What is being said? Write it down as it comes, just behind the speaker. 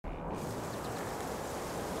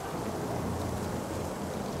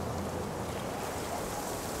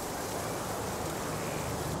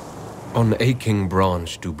On aching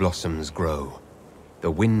branch do blossoms grow,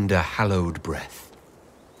 the wind a hallowed breath.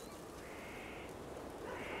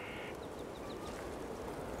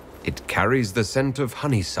 It carries the scent of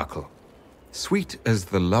honeysuckle, sweet as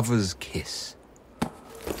the lover's kiss.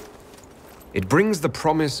 It brings the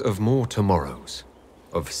promise of more tomorrows,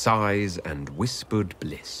 of sighs and whispered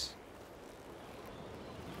bliss.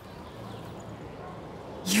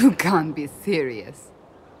 You can't be serious.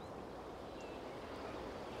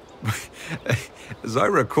 As I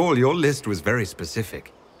recall, your list was very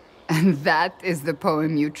specific. And that is the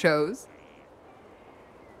poem you chose?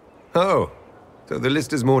 Oh, so the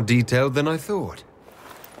list is more detailed than I thought.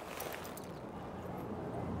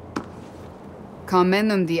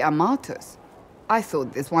 Carmenum de Amatus. I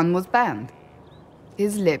thought this one was banned.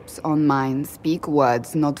 His lips on mine speak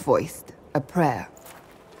words not voiced, a prayer,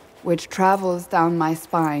 which travels down my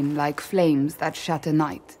spine like flames that shatter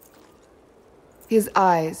night. His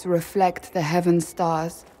eyes reflect the heaven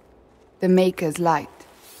stars, the Maker's light.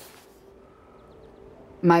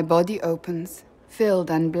 My body opens,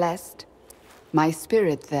 filled and blessed, my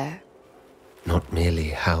spirit there. Not merely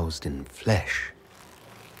housed in flesh,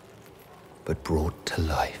 but brought to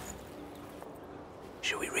life.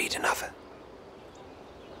 Shall we read another?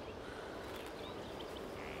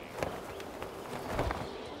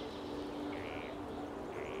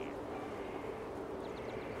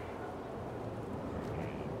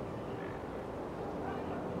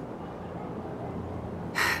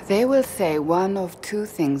 They will say one of two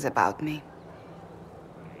things about me.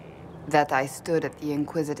 That I stood at the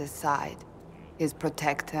Inquisitor's side, his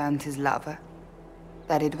protector and his lover.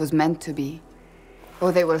 That it was meant to be.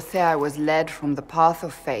 Or they will say I was led from the path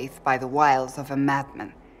of faith by the wiles of a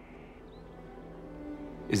madman.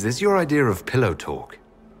 Is this your idea of pillow talk?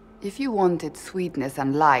 If you wanted sweetness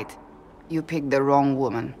and light, you picked the wrong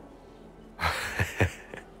woman.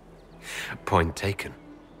 Point taken.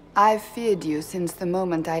 I've feared you since the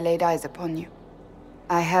moment I laid eyes upon you.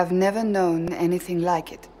 I have never known anything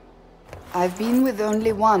like it. I've been with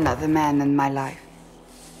only one other man in my life.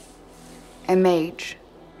 A mage,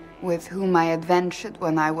 with whom I adventured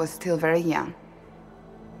when I was still very young.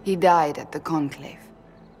 He died at the Conclave.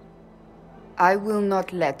 I will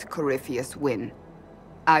not let Corypheus win.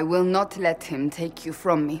 I will not let him take you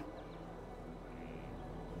from me.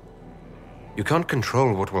 You can't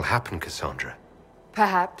control what will happen, Cassandra.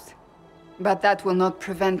 Perhaps, but that will not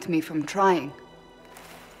prevent me from trying.